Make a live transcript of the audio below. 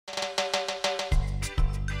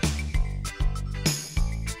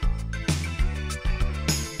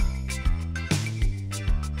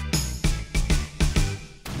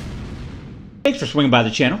Thanks for swinging by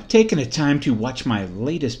the channel, taking the time to watch my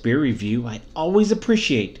latest beer review. I always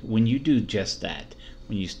appreciate when you do just that.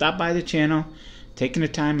 When you stop by the channel, taking the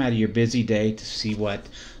time out of your busy day to see what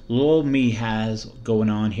little me has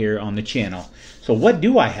going on here on the channel. So what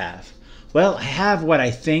do I have? Well, I have what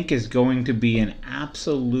I think is going to be an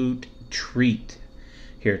absolute treat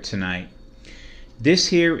here tonight. This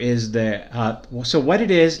here is the, so what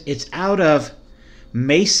it is, it's out of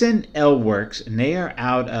Mason Ale Works, and they are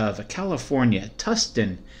out of California,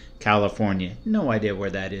 Tustin, California. No idea where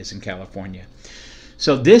that is in California.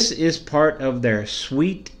 So this is part of their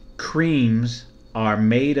Sweet Creams Are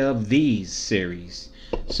Made of These series.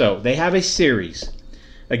 So they have a series.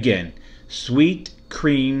 Again, Sweet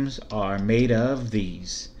Creams Are Made of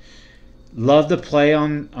These. Love the play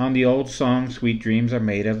on the old song, Sweet Dreams Are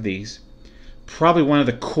Made of These. Probably one of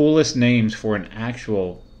the coolest names for an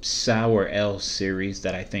actual sour ale series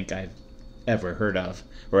that I think I've ever heard of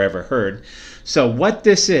or ever heard. So what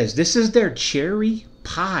this is their cherry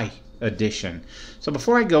pie edition. So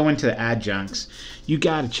before I go into the adjuncts, you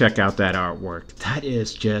got to check out that artwork. That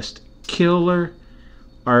is just killer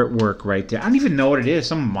artwork right there. I don't even know what it is.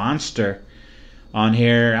 Some monster on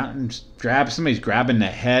here. Somebody's grabbing the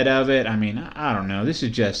head of it. I mean, I don't know. This is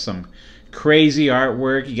just some crazy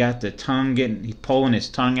artwork. You got the tongue he's pulling his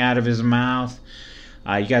tongue out of his mouth.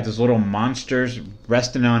 You got those little monsters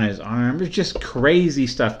resting on his arm. There's just crazy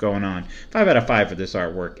stuff going on. 5 out of 5 for this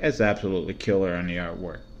artwork. It's absolutely killer on the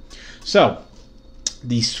artwork. So,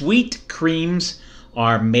 the Sweet Creams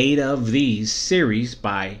Are Made of These series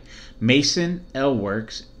by Mason Ale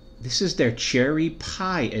Works. This is their cherry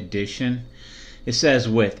pie edition. It says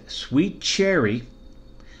with sweet cherry,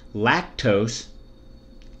 lactose,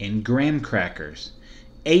 and graham crackers.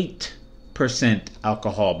 8%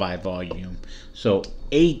 alcohol by volume. So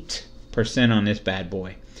 8% on this bad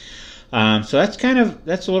boy. So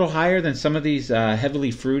that's a little higher than some of these heavily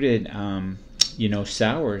fruited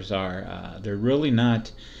sours are. They're really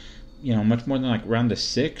not much more than like around the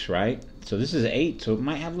 6, right? So this is 8, so it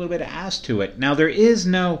might have a little bit of ass to it. Now there is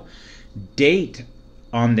no date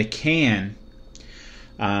on the can,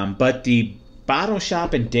 but the bottle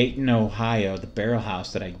shop in Dayton, Ohio, the barrel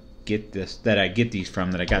house that I get these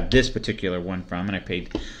from, that I got this particular one from, and I paid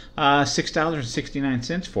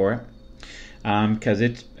 $6.69 for it, because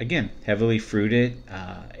it's, again, heavily fruited.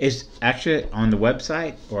 It's actually on the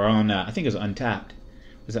website, or on I think it was Untapped.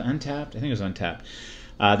 Was it Untapped? I think it was Untapped.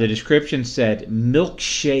 The description said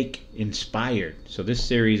milkshake inspired. So this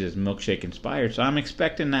series is milkshake inspired. So I'm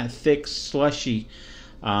expecting that thick, slushy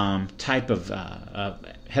type of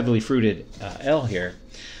heavily fruited ale here.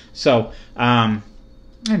 So I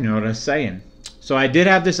know what I was saying. So I did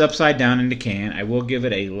have this upside down in the can. I will give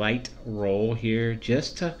it a light roll here,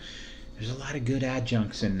 there's a lot of good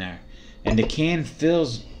adjuncts in there. And the can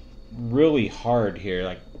feels really hard here.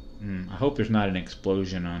 Like, I hope there's not an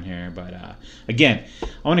explosion on here. But again,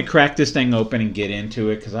 I want to crack this thing open and get into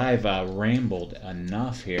it, because I've rambled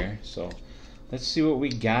enough here. So let's see what we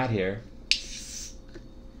got here.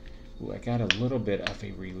 Ooh, I got a little bit of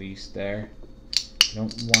a release there. I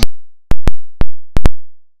don't want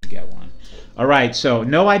to get one. All right, so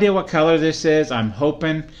no idea what color this is. I'm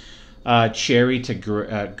hoping cherry to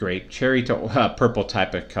grape, cherry to purple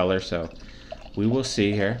type of color. So we will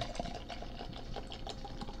see here.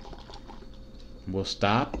 We'll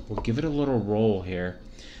stop. We'll give it a little roll here,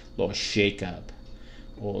 a little shake up.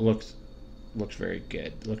 Well, it looks very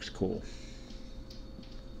good. Looks cool.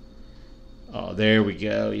 Oh, there we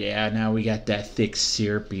go. Yeah, now we got that thick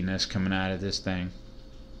syrupiness coming out of this thing.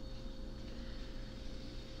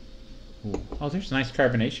 Ooh. Oh, there's a nice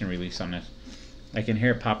carbonation release on this. I can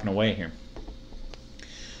hear it popping away here.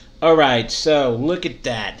 Alright, so look at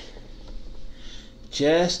that.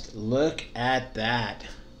 Just look at that.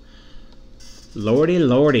 Lordy,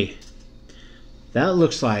 lordy. That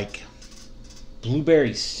looks like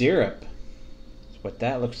blueberry syrup. That's what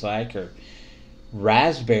that looks like. Or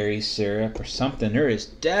raspberry syrup or something. There is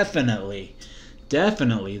definitely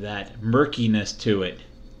that murkiness to it.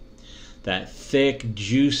 That thick,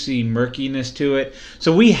 juicy murkiness to it.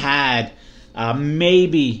 So we had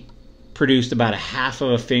maybe produced about a half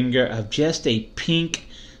of a finger of just a pink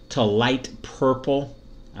to light purple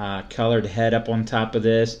colored head up on top of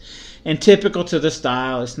this. And typical to the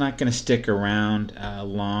style, it's not going to stick around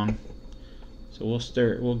long. So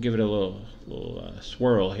we'll give it a little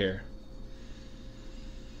swirl here.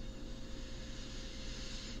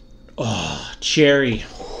 Oh, cherry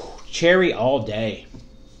all day.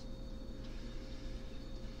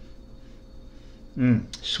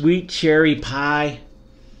 Sweet cherry pie.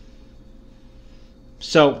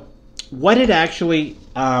 So what it actually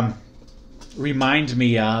reminds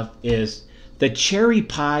me of is The cherry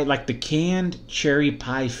pie, like the canned cherry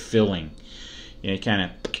pie filling. You kind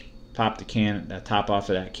of pop the top off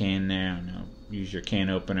of that can there. You know, use your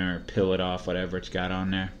can opener or peel it off, whatever it's got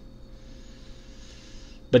on there.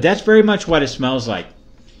 But that's very much what it smells like.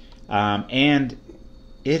 And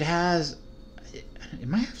it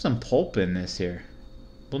might have some pulp in this here.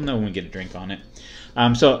 We'll know when we get a drink on it.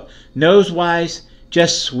 So nose-wise,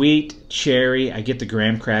 just sweet, cherry. I get the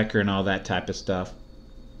graham cracker and all that type of stuff.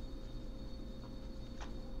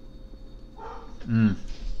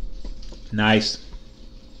 Nice.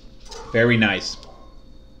 Very nice.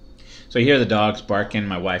 So you hear the dogs barking.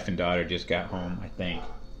 My wife and daughter just got home, I think.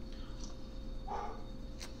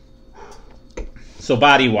 So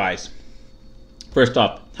body-wise, first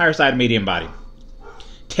off, higher side, medium body.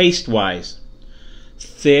 Taste-wise,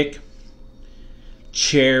 thick,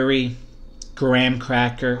 cherry, graham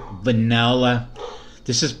cracker, vanilla.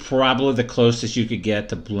 This is probably the closest you could get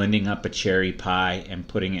to blending up a cherry pie and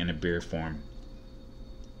putting it in a beer form.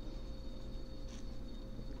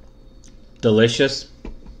 Delicious.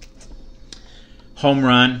 Home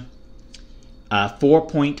run.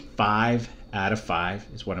 4.5 out of 5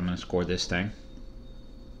 is what I'm going to score this thing.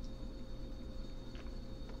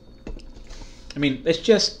 I mean, it's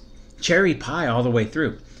just cherry pie all the way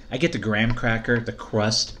through. I get the graham cracker, the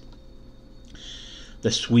crust, the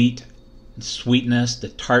sweetness, the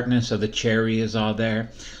tartness of the cherry is all there,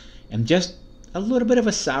 and just a little bit of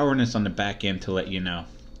a sourness on the back end to let you know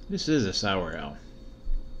this is a sour ale.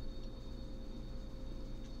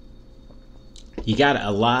 You got a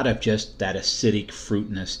lot of just that acidic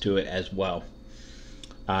fruitness to it as well.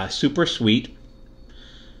 Super sweet.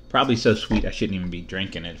 Probably so sweet I shouldn't even be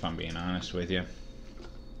drinking it, if I'm being honest with you.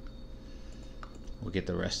 We'll get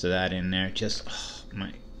the rest of that in there. Just, oh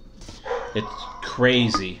my, it's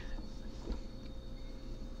crazy.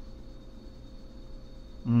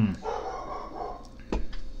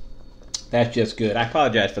 That's just good. I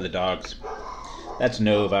apologize for the dogs. That's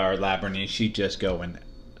Nova, our Labrador. She's just going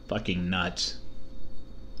fucking nuts.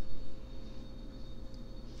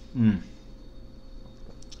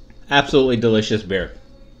 Absolutely delicious beer.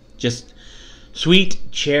 Just sweet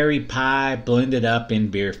cherry pie blended up in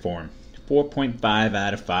beer form. 4.5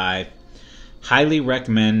 out of 5. Highly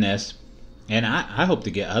recommend this. And I hope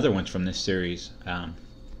to get other ones from this series.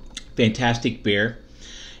 Fantastic beer.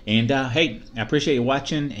 And hey, I appreciate you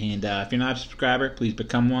watching. And if you're not a subscriber, please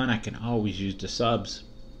become one. I can always use the subs.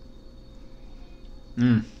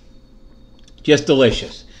 Just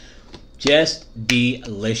delicious. Just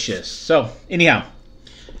delicious. So, anyhow,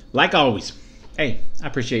 like always, hey, I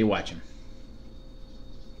appreciate you watching.